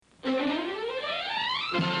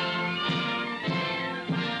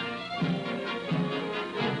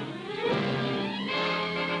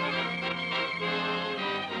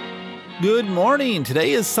Good morning.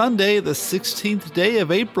 Today is Sunday, the 16th day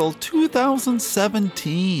of April,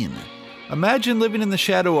 2017. Imagine living in the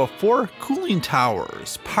shadow of 4 cooling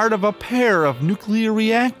towers, part of a pair of nuclear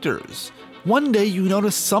reactors. One day you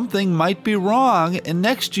notice something might be wrong, and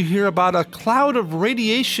next you hear about a cloud of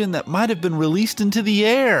radiation that might have been released into the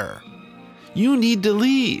air. You need to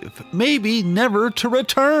leave, maybe never to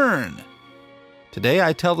return. Today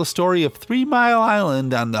I tell the story of 3 Mile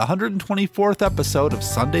Island on the 124th episode of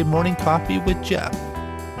Sunday Morning Coffee with Jeff.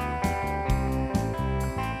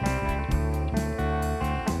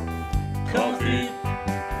 Coffee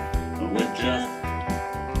with Jeff.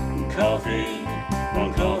 Coffee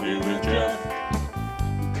on Coffee with Jeff.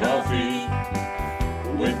 Coffee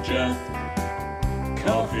with Jeff.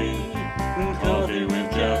 Coffee on Coffee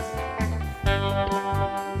with Jeff.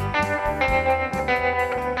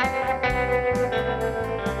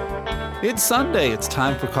 It's Sunday, it's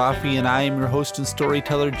time for coffee, and I am your host and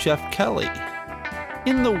storyteller, Jeff Kelly.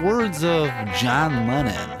 In the words of John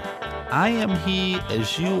Lennon, I am he,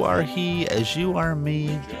 as you are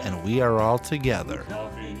me, and we are all together.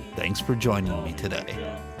 Thanks for joining me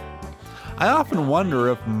today. I often wonder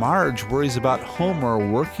if Marge worries about Homer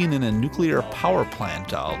working in a nuclear power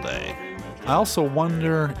plant all day. I also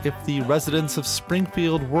wonder if the residents of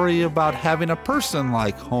Springfield worry about having a person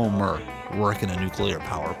like Homer work in a nuclear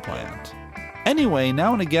power plant. Anyway,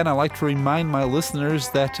 now and again I like to remind my listeners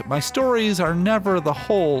that my stories are never the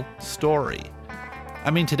whole story.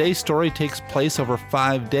 Today's story takes place over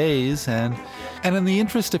 5 days, and in the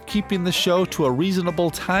interest of keeping the show to a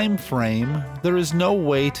reasonable time frame, there is no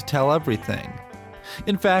way to tell everything.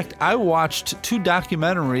 In fact, I watched 2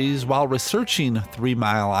 documentaries while researching 3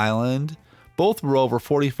 Mile Island. Both were over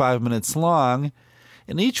 45 minutes long,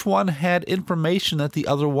 and each one had information that the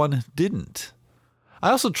other one didn't. I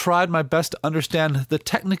also tried my best to understand the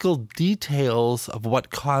technical details of what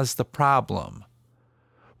caused the problem,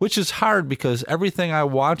 which is hard because everything I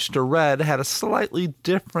watched or read had a slightly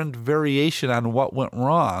different variation on what went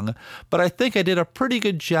wrong, but I think I did a pretty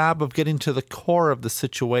good job of getting to the core of the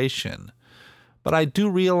situation. But I do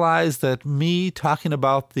realize that me talking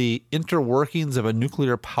about the interworkings of a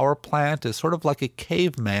nuclear power plant is sort of like a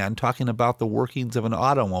caveman talking about the workings of an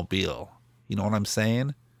automobile. You know what I'm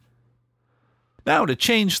saying? Now, to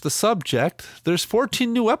change the subject, there's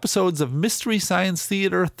 14 new episodes of Mystery Science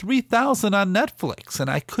Theater 3000 on Netflix, and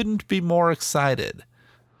I couldn't be more excited.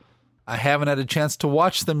 I haven't had a chance to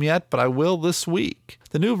watch them yet, but I will this week.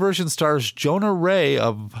 The new version stars Jonah Ray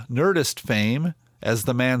of Nerdist fame as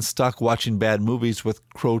the man stuck watching bad movies with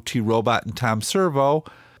Crow T. Robot and Tom Servo,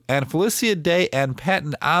 and Felicia Day and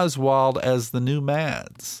Patton Oswalt as the new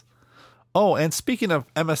Mads. Oh, and speaking of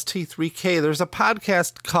MST3K, there's a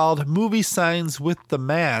podcast called Movie Signs with the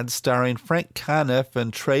Mads, starring Frank Conniff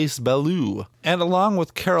and Trace Bellew. And along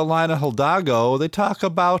with Carolina Hidalgo, they talk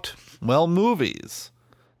about, movies.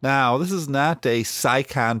 Now, this is not a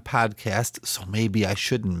Sci-Con podcast, so maybe I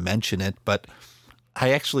shouldn't mention it, but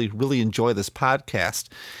I actually really enjoy this podcast.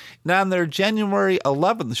 Now, on their January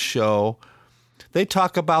 11th show, they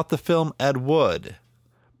talk about the film Ed Wood,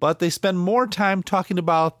 but they spend more time talking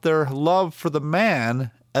about their love for the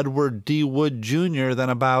man, Edward D. Wood Jr., than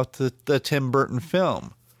about the Tim Burton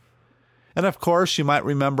film. And of course, you might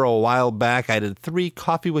remember a while back I did 3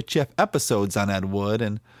 Coffee with Jeff episodes on Ed Wood,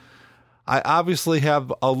 and I obviously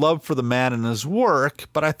have a love for the man and his work,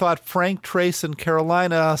 but I thought Frank, Trace, and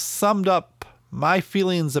Carolina summed up my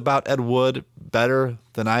feelings about Ed Wood better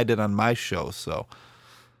than I did on my show, so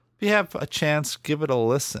if you have a chance, give it a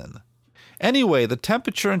listen. Anyway, the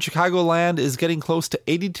temperature in Chicagoland is getting close to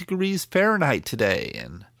 80 degrees Fahrenheit today,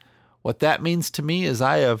 and what that means to me is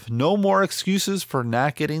I have no more excuses for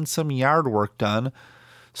not getting some yard work done,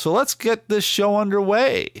 so let's get this show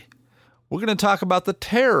underway. We're going to talk about the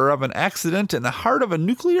terror of an accident in the heart of a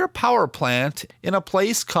nuclear power plant in a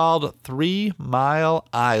place called 3 Mile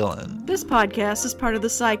Island. This podcast is part of the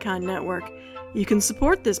Sci-Con Network. You can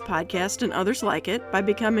support this podcast and others like it by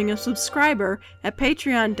becoming a subscriber at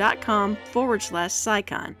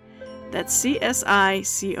patreon.com/Sci-Con. That's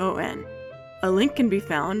CSICON. A link can be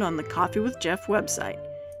found on the Coffee with Jeff website.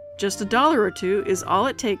 Just $1 or $2 is all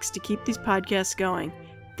it takes to keep these podcasts going.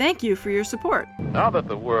 Thank you for your support. Now that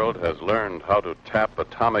the world has learned how to tap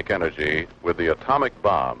atomic energy with the atomic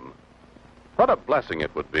bomb, what a blessing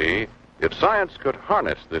it would be if science could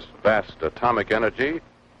harness this vast atomic energy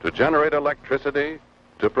to generate electricity,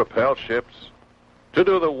 to propel ships, to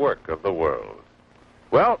do the work of the world.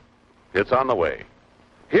 Well, it's on the way.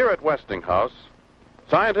 Here at Westinghouse,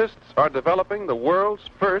 scientists are developing the world's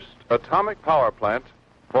first atomic power plant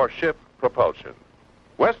for ship propulsion.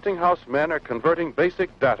 Westinghouse men are converting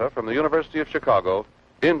basic data from the University of Chicago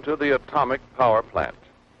into the atomic power plant.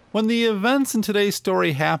 When the events in today's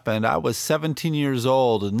story happened, I was 17 years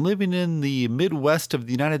old and living in the Midwest of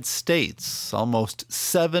the United States, almost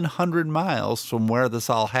 700 miles from where this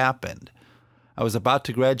all happened. I was about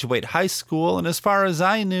to graduate high school, and as far as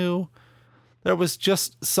I knew, there was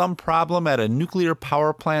just some problem at a nuclear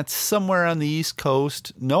power plant somewhere on the East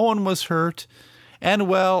Coast. No one was hurt, and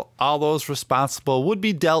well, all those responsible would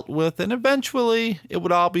be dealt with, and eventually it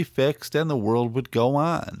would all be fixed and the world would go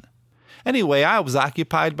on. Anyway, I was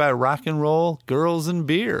occupied by rock and roll, girls, and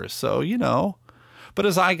beer, so, But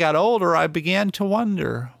as I got older, I began to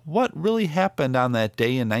wonder what really happened on that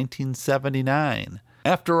day in 1979.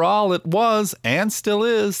 After all, it was, and still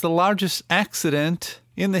is, the largest accident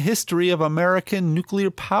in the history of American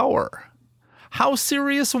nuclear power. How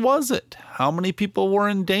serious was it? How many people were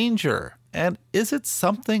in danger? And is it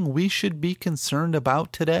something we should be concerned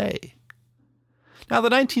about today? Now, the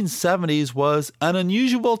 1970s was an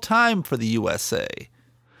unusual time for the USA.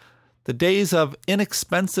 The days of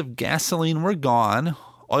inexpensive gasoline were gone.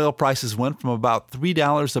 Oil prices went from about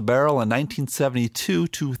 $3 a barrel in 1972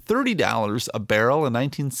 to $30 a barrel in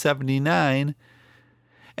 1979,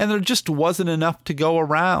 and there just wasn't enough to go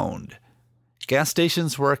around. Gas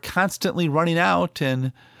stations were constantly running out,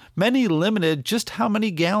 and many limited just how many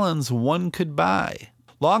gallons one could buy.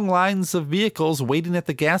 Long lines of vehicles waiting at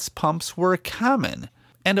the gas pumps were common,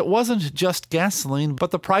 and it wasn't just gasoline,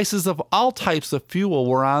 but the prices of all types of fuel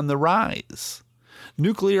were on the rise.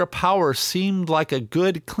 Nuclear power seemed like a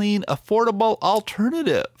good, clean, affordable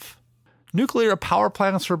alternative. Nuclear power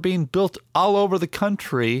plants were being built all over the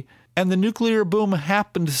country, and the nuclear boom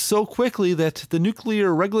happened so quickly that the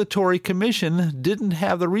Nuclear Regulatory Commission didn't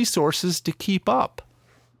have the resources to keep up.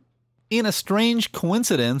 In a strange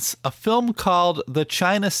coincidence, a film called The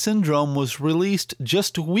China Syndrome was released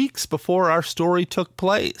just weeks before our story took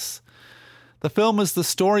place. The film is the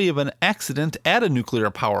story of an accident at a nuclear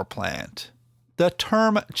power plant. The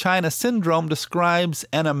term China Syndrome describes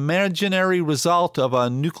an imaginary result of a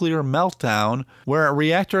nuclear meltdown where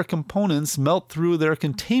reactor components melt through their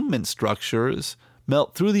containment structures,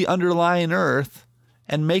 melt through the underlying earth,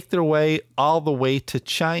 and make their way all the way to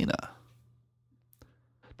China.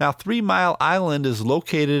 Now, 3 Mile Island is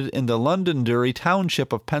located in the Londonderry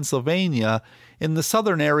Township of Pennsylvania in the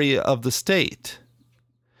southern area of the state.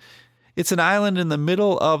 It's an island in the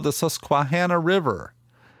middle of the Susquehanna River.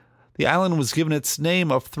 The island was given its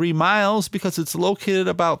name of 3 miles because it's located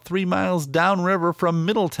about 3 miles downriver from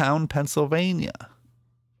Middletown, Pennsylvania.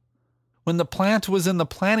 When the plant was in the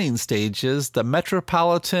planning stages, the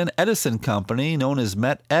Metropolitan Edison Company, known as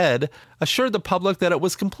Met-Ed, assured the public that it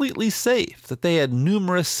was completely safe, that they had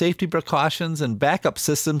numerous safety precautions and backup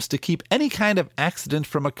systems to keep any kind of accident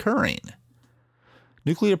from occurring.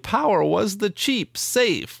 Nuclear power was the cheap,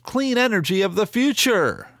 safe, clean energy of the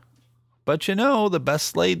future. But the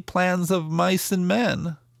best laid plans of mice and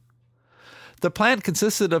men. The plant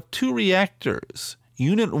consisted of 2 reactors.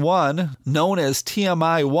 Unit 1, known as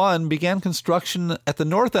TMI-1, began construction at the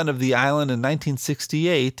north end of the island in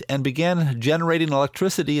 1968 and began generating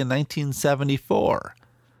electricity in 1974.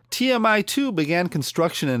 TMI-2 began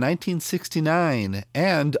construction in 1969,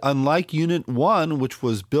 and unlike Unit 1, which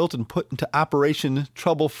was built and put into operation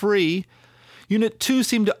trouble-free, Unit 2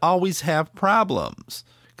 seemed to always have problems.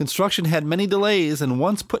 Construction had many delays, and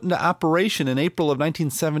once put into operation in April of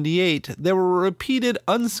 1978, there were repeated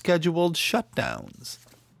unscheduled shutdowns.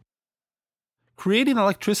 Creating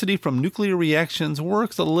electricity from nuclear reactions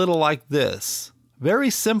works a little like this. Very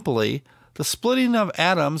simply, the splitting of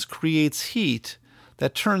atoms creates heat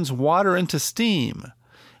that turns water into steam,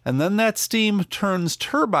 and then that steam turns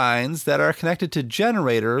turbines that are connected to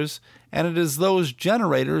generators, and it is those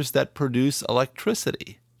generators that produce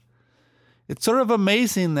electricity. It's sort of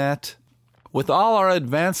amazing that, with all our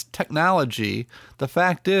advanced technology, the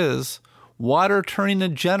fact is, water turning a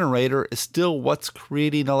generator is still what's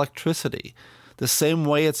creating electricity, the same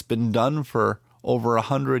way it's been done for over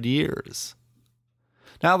 100 years.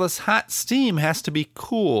 Now, this hot steam has to be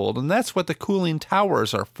cooled, and that's what the cooling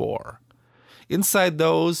towers are for. Inside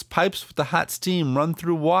those, pipes with the hot steam run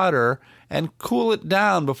through water and cool it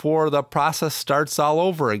down before the process starts all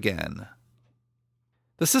over again.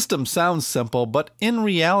 The system sounds simple, but in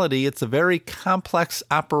reality, it's a very complex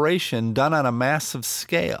operation done on a massive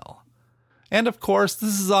scale. And of course,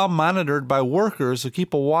 this is all monitored by workers who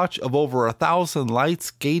keep a watch of over 1,000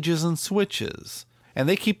 lights, gauges, and switches. And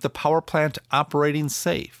they keep the power plant operating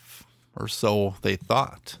safe, or so they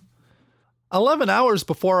thought. 11 hours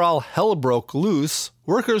before all hell broke loose,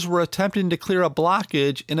 workers were attempting to clear a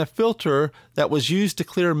blockage in a filter that was used to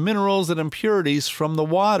clear minerals and impurities from the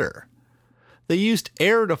water. They used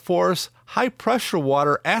air to force high-pressure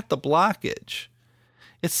water at the blockage.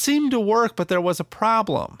 It seemed to work, but there was a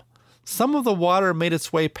problem. Some of the water made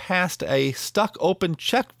its way past a stuck-open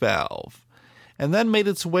check valve, and then made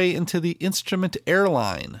its way into the instrument air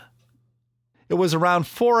line. It was around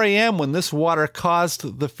 4 a.m. when this water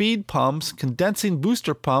caused the feed pumps, condensing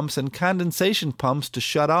booster pumps, and condensation pumps to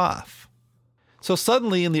shut off. So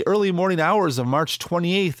suddenly, in the early morning hours of March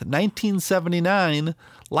 28, 1979,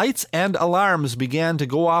 lights and alarms began to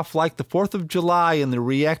go off like the 4th of July in the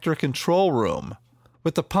reactor control room.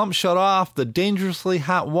 With the pump shut off, the dangerously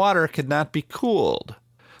hot water could not be cooled.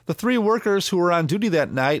 The 3 workers who were on duty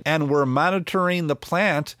that night and were monitoring the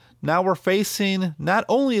plant now were facing not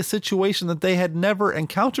only a situation that they had never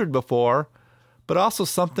encountered before, but also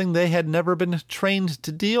something they had never been trained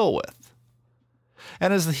to deal with.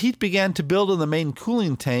 And as the heat began to build in the main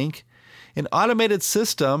cooling tank, an automated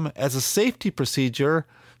system, as a safety procedure,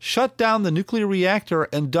 shut down the nuclear reactor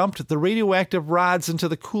and dumped the radioactive rods into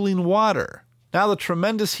the cooling water. Now the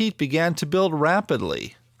tremendous heat began to build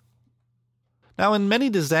rapidly. Now, in many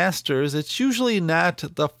disasters, it's usually not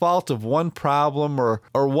the fault of one problem or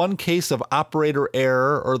one case of operator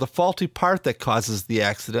error or the faulty part that causes the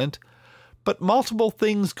accident, but multiple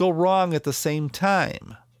things go wrong at the same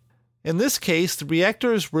time. In this case, the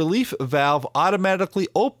reactor's relief valve automatically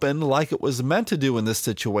opened like it was meant to do in this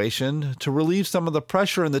situation to relieve some of the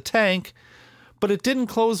pressure in the tank, but it didn't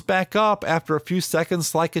close back up after a few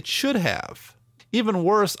seconds like it should have. Even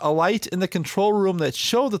worse, a light in the control room that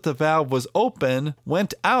showed that the valve was open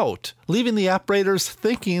went out, leaving the operators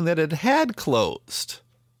thinking that it had closed.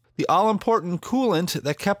 The all-important coolant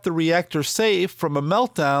that kept the reactor safe from a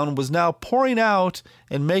meltdown was now pouring out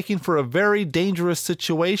and making for a very dangerous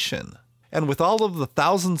situation. And with all of the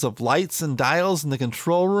thousands of lights and dials in the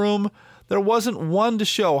control room, there wasn't one to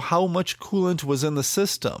show how much coolant was in the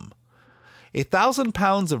system. 1,000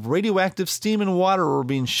 pounds of radioactive steam and water were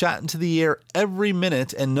being shot into the air every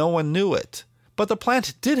minute, and no one knew it. But the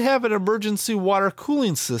plant did have an emergency water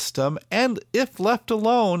cooling system, and if left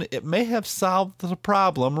alone, it may have solved the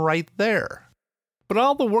problem right there. But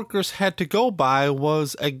all the workers had to go by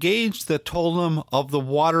was a gauge that told them of the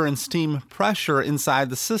water and steam pressure inside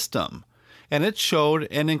the system, and it showed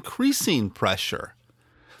an increasing pressure.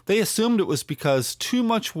 They assumed it was because too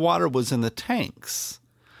much water was in the tanks.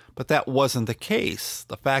 But that wasn't the case.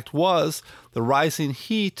 The fact was, the rising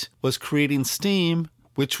heat was creating steam,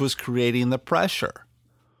 which was creating the pressure.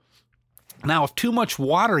 Now, if too much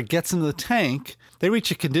water gets into the tank, they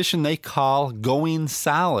reach a condition they call going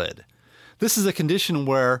solid. This is a condition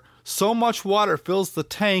where so much water fills the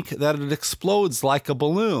tank that it explodes like a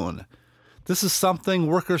balloon. This is something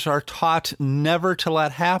workers are taught never to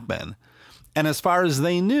let happen. And as far as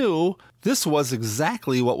they knew, this was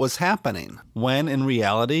exactly what was happening, when in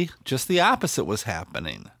reality, just the opposite was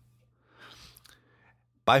happening.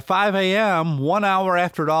 By 5 a.m., 1 hour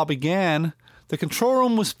after it all began, the control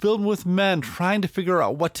room was filled with men trying to figure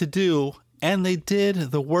out what to do, and they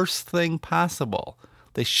did the worst thing possible.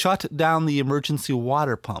 They shut down the emergency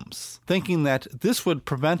water pumps, thinking that this would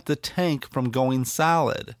prevent the tank from going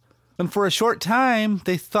solid. And for a short time,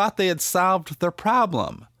 they thought they had solved their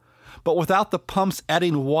problem. But without the pumps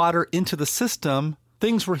adding water into the system,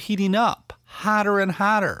 things were heating up, hotter and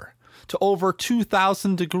hotter, to over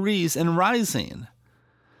 2,000 degrees and rising.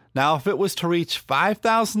 Now, if it was to reach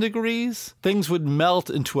 5,000 degrees, things would melt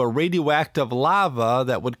into a radioactive lava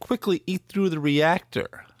that would quickly eat through the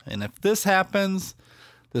reactor. And if this happens,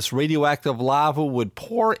 this radioactive lava would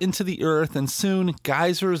pour into the earth, and soon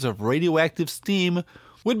geysers of radioactive steam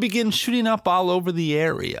would begin shooting up all over the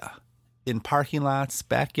area. In parking lots,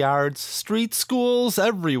 backyards, streets, schools,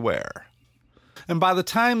 everywhere. And by the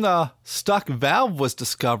time the stuck valve was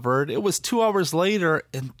discovered, it was 2 hours later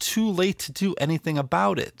and too late to do anything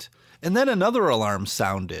about it. And then another alarm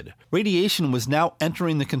sounded. Radiation was now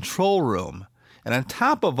entering the control room. And on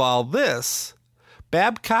top of all this,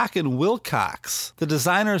 Babcock and Wilcox, the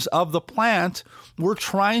designers of the plant, were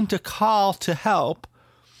trying to call to help,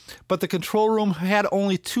 but the control room had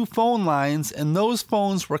only 2 phone lines, and those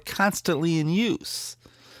phones were constantly in use.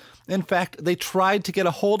 In fact, they tried to get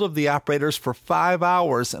a hold of the operators for 5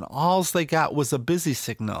 hours, and all they got was a busy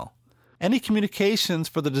signal. Any communications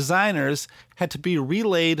for the designers had to be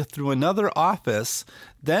relayed through another office,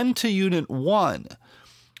 then to Unit 1.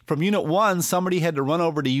 From Unit 1, somebody had to run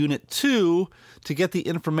over to Unit 2 to get the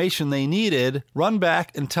information they needed, run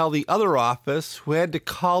back and tell the other office, who had to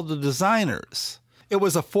call the designers. It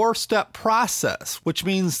was a 4-step process, which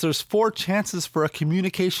means there's 4 chances for a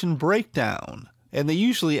communication breakdown, and they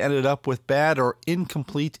usually ended up with bad or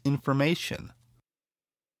incomplete information.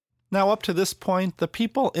 Now, up to this point, the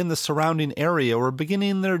people in the surrounding area were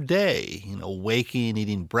beginning their day, waking,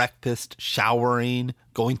 eating breakfast, showering,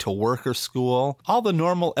 going to work or school, all the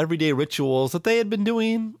normal everyday rituals that they had been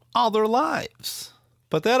doing all their lives.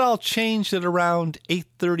 But that all changed at around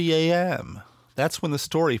 8:30 a.m. That's when the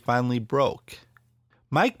story finally broke.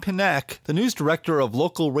 Mike Panek, the news director of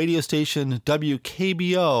local radio station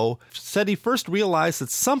WKBO, said he first realized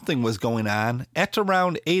that something was going on at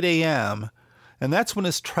around 8 a.m., and that's when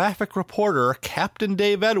his traffic reporter, Captain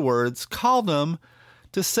Dave Edwards, called him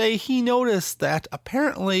to say he noticed that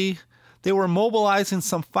apparently they were mobilizing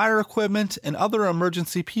some fire equipment and other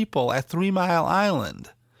emergency people at 3 Mile Island.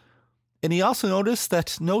 And he also noticed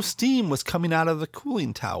that no steam was coming out of the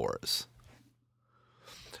cooling towers.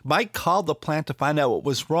 Mike called the plant to find out what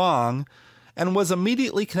was wrong and was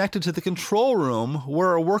immediately connected to the control room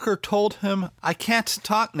where a worker told him, "I can't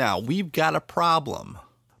talk now, we've got a problem."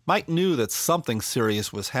 Mike knew that something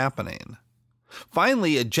serious was happening.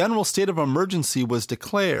 Finally, a general state of emergency was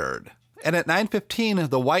declared, and at 9:15,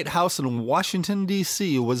 the White House in Washington,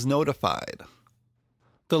 D.C. was notified.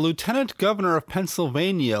 The Lieutenant Governor of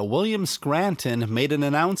Pennsylvania, William Scranton, made an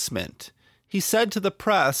announcement. He said to the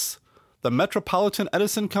press, "The Metropolitan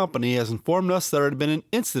Edison Company has informed us there had been an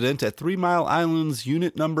incident at 3 Mile Island's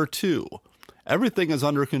Unit Number 2. Everything is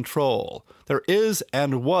under control. There is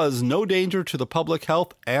and was no danger to the public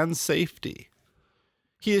health and safety."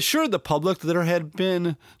 He assured the public that there had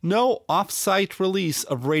been no off-site release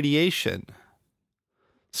of radiation.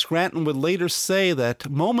 Scranton would later say that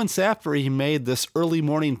moments after he made this early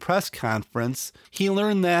morning press conference, he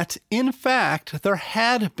learned that, in fact, there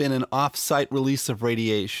had been an off-site release of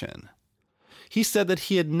radiation. He said that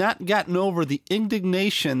he had not gotten over the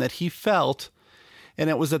indignation that he felt, and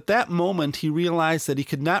it was at that moment he realized that he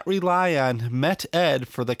could not rely on Met Ed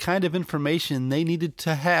for the kind of information they needed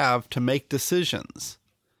to have to make decisions.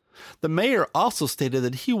 The mayor also stated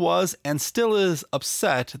that he was and still is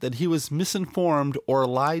upset that he was misinformed or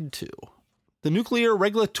lied to. The Nuclear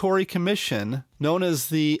Regulatory Commission, known as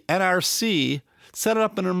the NRC, set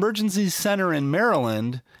up an emergency center in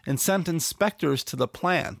Maryland and sent inspectors to the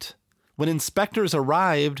plant. When inspectors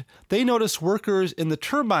arrived, they noticed workers in the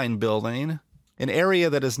turbine building, an area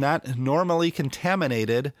that is not normally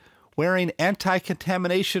contaminated, wearing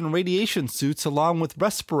anti-contamination radiation suits along with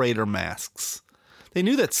respirator masks. They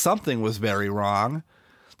knew that something was very wrong.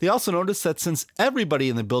 They also noticed that since everybody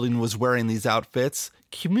in the building was wearing these outfits,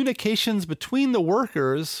 communications between the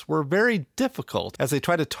workers were very difficult as they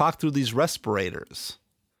tried to talk through these respirators.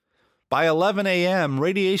 By 11 a.m.,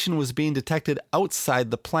 radiation was being detected outside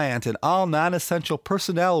the plant, and all non-essential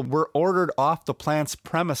personnel were ordered off the plant's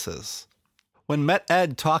premises. When Met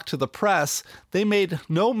Ed talked to the press, they made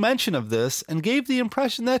no mention of this and gave the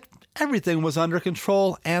impression that everything was under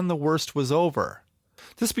control and the worst was over.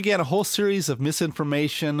 This began a whole series of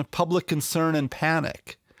misinformation, public concern, and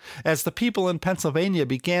panic, as the people in Pennsylvania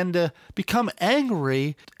began to become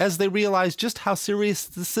angry as they realized just how serious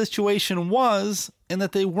the situation was and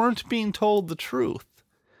that they weren't being told the truth.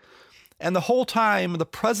 And the whole time, the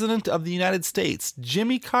President of the United States,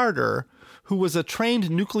 Jimmy Carter, who was a trained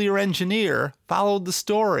nuclear engineer, followed the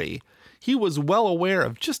story. He was well aware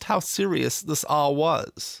of just how serious this all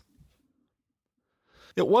was.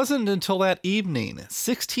 It wasn't until that evening,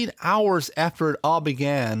 16 hours after it all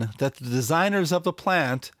began, that the designers of the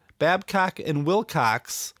plant, Babcock and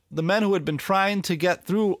Wilcox, the men who had been trying to get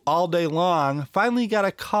through all day long, finally got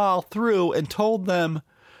a call through and told them,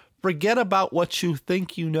 "Forget about what you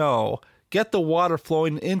think you know. Get the water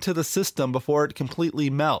flowing into the system before it completely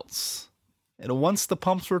melts." And once the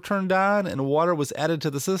pumps were turned on and water was added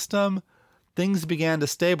to the system, things began to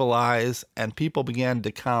stabilize and people began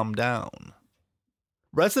to calm down.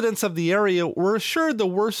 Residents of the area were assured the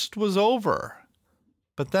worst was over.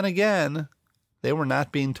 But then again, they were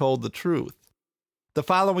not being told the truth. The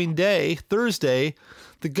following day, Thursday,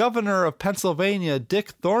 the governor of Pennsylvania,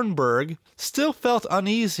 Dick Thornburgh, still felt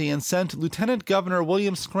uneasy and sent Lieutenant Governor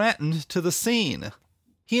William Scranton to the scene.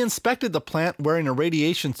 He inspected the plant wearing a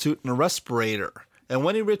radiation suit and a respirator, and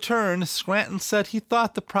when he returned, Scranton said he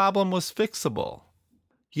thought the problem was fixable.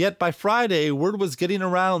 Yet by Friday, word was getting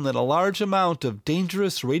around that a large amount of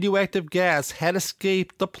dangerous radioactive gas had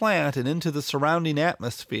escaped the plant and into the surrounding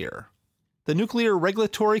atmosphere. The Nuclear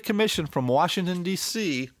Regulatory Commission from Washington,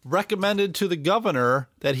 D.C. recommended to the governor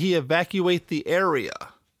that he evacuate the area.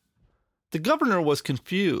 The governor was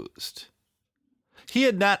confused. He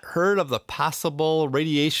had not heard of the possible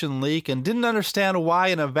radiation leak and didn't understand why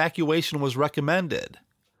an evacuation was recommended.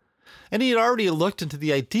 And he had already looked into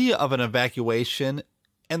the idea of an evacuation,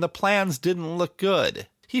 and the plans didn't look good.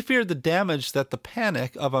 He feared the damage that the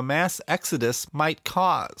panic of a mass exodus might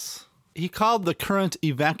cause. He called the current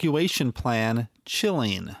evacuation plan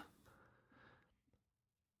chilling.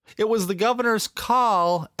 It was the governor's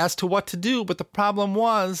call as to what to do, but the problem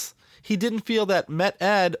was he didn't feel that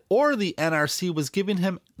Met-Ed or the NRC was giving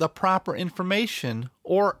him the proper information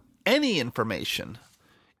or any information.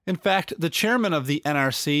 In fact, the chairman of the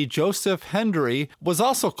NRC, Joseph Hendry, was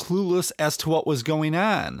also clueless as to what was going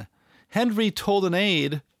on. Hendry told an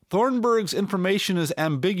aide, "Thornburg's information is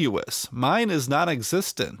ambiguous. Mine is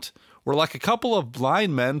non-existent. We're like a couple of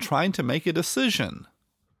blind men trying to make a decision."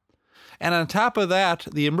 And on top of that,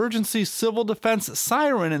 the emergency civil defense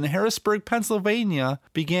siren in Harrisburg, Pennsylvania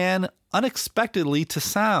began unexpectedly to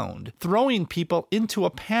sound, throwing people into a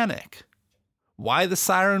panic. Why the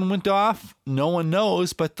siren went off, no one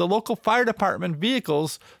knows, but the local fire department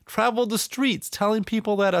vehicles traveled the streets telling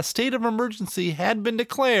people that a state of emergency had been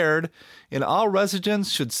declared and all residents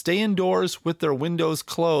should stay indoors with their windows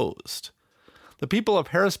closed. The people of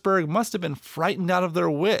Harrisburg must have been frightened out of their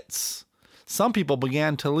wits. Some people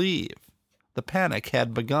began to leave. The panic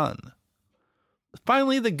had begun.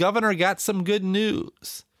 Finally, the governor got some good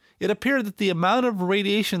news. It appeared that the amount of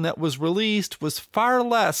radiation that was released was far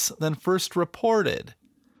less than first reported.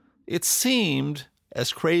 It seemed,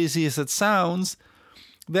 as crazy as it sounds,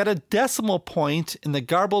 that a decimal point in the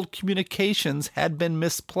garbled communications had been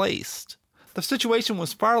misplaced. The situation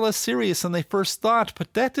was far less serious than they first thought,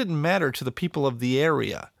 but that didn't matter to the people of the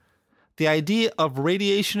area. The idea of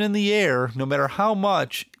radiation in the air, no matter how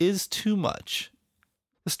much, is too much.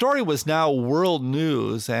 The story was now world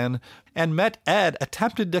news, and Met-Ed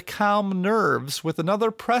attempted to calm nerves with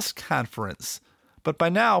another press conference. But by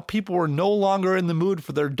now, people were no longer in the mood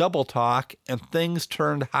for their double talk, and things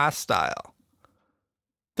turned hostile.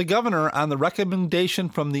 The governor, on the recommendation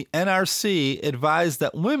from the NRC, advised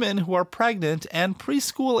that women who are pregnant and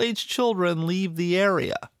preschool-age children leave the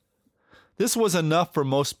area. This was enough for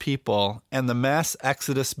most people, and the mass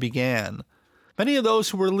exodus began. Many of those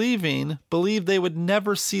who were leaving believed they would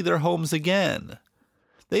never see their homes again.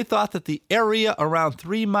 They thought that the area around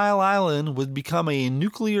 3 Mile Island would become a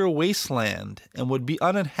nuclear wasteland and would be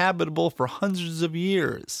uninhabitable for hundreds of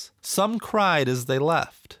years. Some cried as they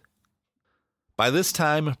left. By this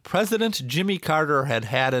time, President Jimmy Carter had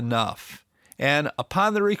had enough, and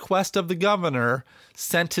upon the request of the governor,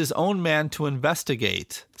 sent his own man to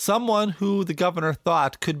investigate, someone who the governor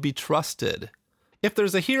thought could be trusted. If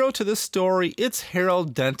there's a hero to this story, it's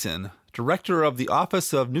Harold Denton, director of the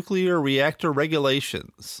Office of Nuclear Reactor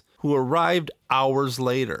Regulations, who arrived hours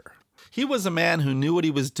later. He was a man who knew what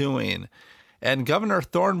he was doing, and Governor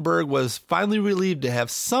Thornburg was finally relieved to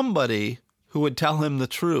have somebody who would tell him the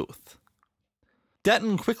truth.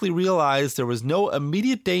 Denton quickly realized there was no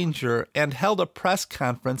immediate danger and held a press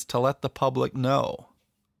conference to let the public know.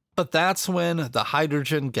 But that's when the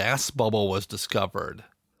hydrogen gas bubble was discovered.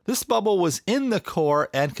 This bubble was in the core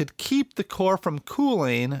and could keep the core from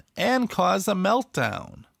cooling and cause a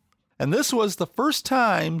meltdown. And this was the first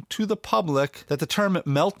time to the public that the term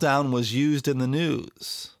meltdown was used in the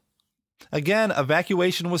news. Again,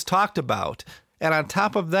 evacuation was talked about, and on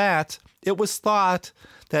top of that, it was thought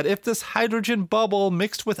that if this hydrogen bubble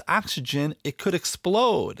mixed with oxygen, it could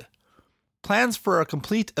explode. Plans for a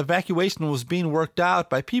complete evacuation was being worked out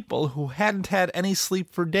by people who hadn't had any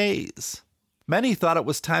sleep for days. Many thought it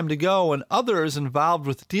was time to go, and others involved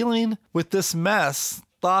with dealing with this mess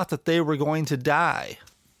thought that they were going to die.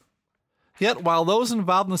 Yet while those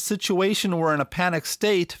involved in the situation were in a panic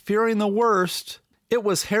state, fearing the worst, it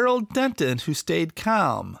was Harold Denton who stayed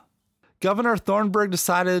calm. Governor Thornburg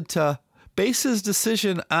decided to base his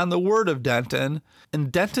decision on the word of Denton,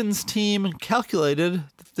 and Denton's team calculated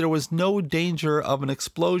that there was no danger of an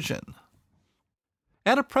explosion.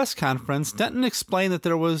 At a press conference, Denton explained that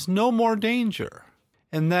there was no more danger.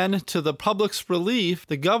 And then, to the public's relief,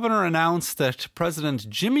 the governor announced that President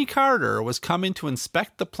Jimmy Carter was coming to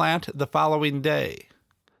inspect the plant the following day.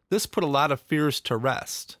 This put a lot of fears to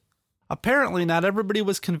rest. Apparently, not everybody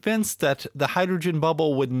was convinced that the hydrogen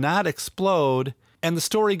bubble would not explode, and the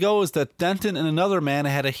story goes that Denton and another man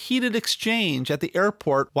had a heated exchange at the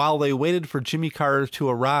airport while they waited for Jimmy Carter to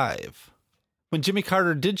arrive. When Jimmy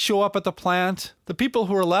Carter did show up at the plant, the people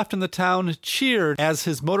who were left in the town cheered as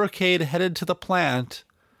his motorcade headed to the plant,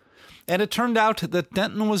 and it turned out that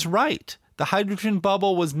Denton was right. The hydrogen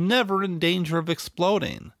bubble was never in danger of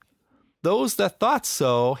exploding. Those that thought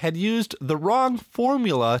so had used the wrong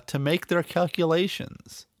formula to make their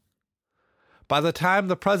calculations. By the time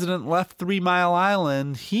the president left 3 Mile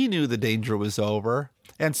Island, he knew the danger was over,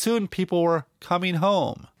 and soon people were coming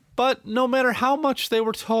home. But no matter how much they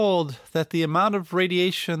were told that the amount of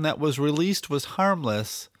radiation that was released was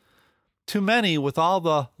harmless, to many, with all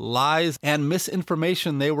the lies and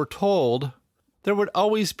misinformation they were told, there would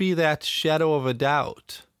always be that shadow of a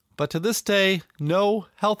doubt. But to this day, no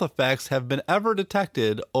health effects have been ever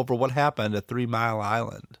detected over what happened at 3 Mile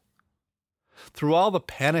Island. Through all the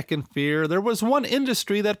panic and fear, there was one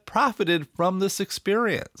industry that profited from this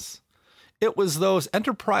experience. It was those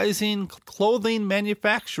enterprising clothing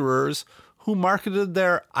manufacturers who marketed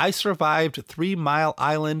their I Survived 3 Mile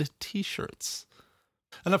Island t-shirts.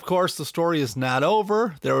 And of course, the story is not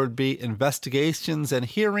over. There would be investigations and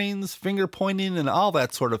hearings, finger pointing and all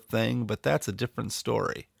that sort of thing, but that's a different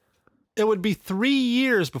story. It would be 3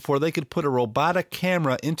 years before they could put a robotic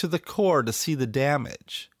camera into the core to see the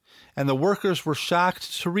damage. And the workers were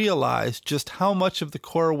shocked to realize just how much of the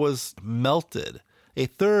core was melted.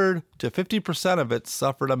 1/3 to 50% of it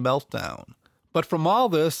suffered a meltdown. But from all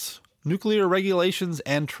this, nuclear regulations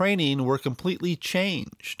and training were completely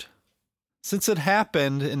changed. Since it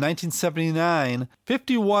happened in 1979,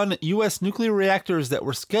 51 U.S. nuclear reactors that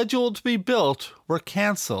were scheduled to be built were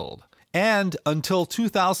canceled. And until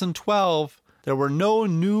 2012, there were no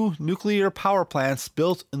new nuclear power plants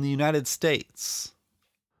built in the United States.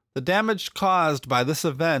 The damage caused by this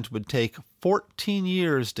event would take 14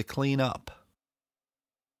 years to clean up.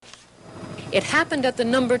 It happened at the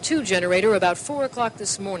number 2 generator about 4 o'clock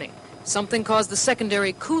this morning. Something caused the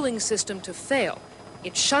secondary cooling system to fail.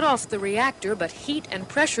 It shut off the reactor, but heat and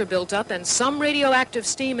pressure built up, and some radioactive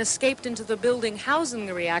steam escaped into the building housing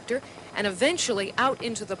the reactor and eventually out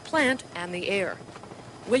into the plant and the air.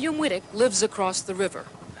 William Wittick lives across the river.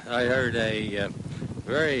 I heard a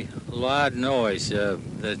very loud noise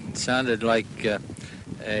that sounded like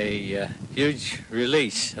a huge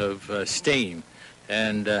release of steam,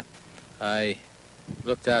 and I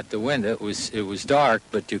looked out the window. It was dark,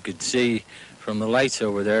 but you could see from the lights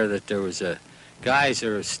over there that there was a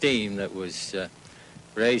geyser of steam that was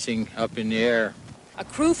raising up in the air. A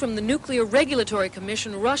crew from the Nuclear Regulatory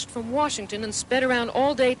Commission rushed from Washington and sped around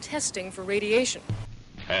all day testing for radiation.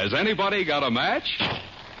 Has anybody got a match?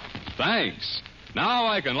 Thanks. Now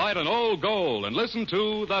I can light an old gold and listen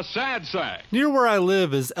to the Sad Sack. Near where I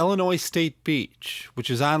live is Illinois State Beach, which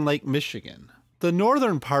is on Lake Michigan. The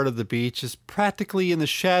northern part of the beach is practically in the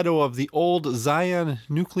shadow of the old Zion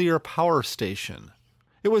Nuclear Power Station.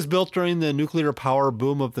 It was built during the nuclear power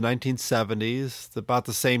boom of the 1970s, about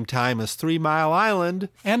the same time as 3 Mile Island,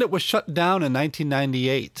 and it was shut down in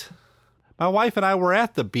 1998. My wife and I were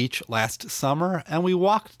at the beach last summer, and we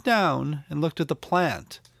walked down and looked at the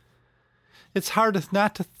plant. It's hard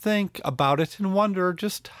not to think about it and wonder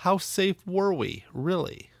just how safe were we,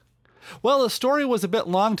 really. Well, the story was a bit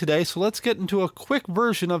long today, so let's get into a quick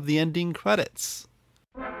version of the ending credits.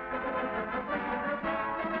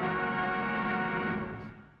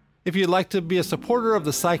 If you'd like to be a supporter of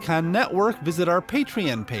the SciCon Network, visit our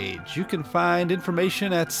Patreon page. You can find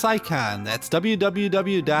information at SciCon. That's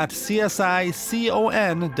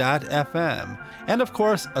www.csicon.fm. And of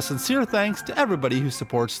course, a sincere thanks to everybody who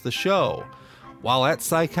supports the show. While at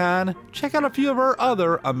SciCon, check out a few of our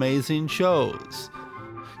other amazing shows.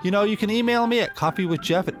 You know, you can email me at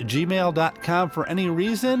coffeewithjeff@gmail.com for any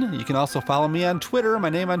reason. You can also follow me on Twitter. My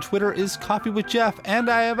name on Twitter is Coffee with Jeff, and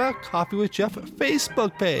I have a Coffee with Jeff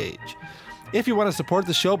Facebook page. If you want to support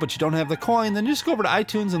the show but you don't have the coin, then just go over to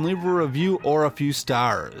iTunes and leave a review or a few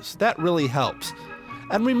stars. That really helps.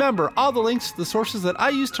 And remember, all the links to the sources that I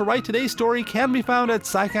used to write today's story can be found at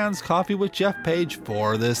SciCon's Coffee with Jeff page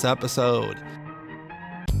for this episode.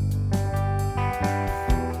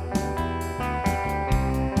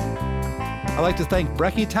 I'd like to thank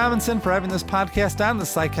Brecky Tomlinson for having this podcast on the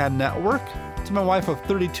SciCon Network, to my wife of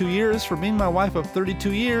 32 years for being my wife of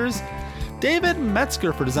 32 years, David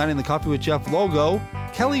Metzger for designing the Coffee with Jeff logo,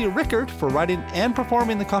 Kelly Rickert for writing and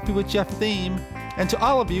performing the Coffee with Jeff theme, and to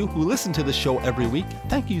all of you who listen to the show every week,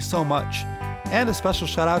 thank you so much. And a special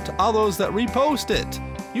shout out to all those that repost it.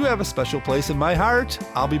 You have a special place in my heart.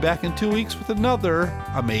 I'll be back in 2 weeks with another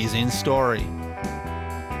amazing story.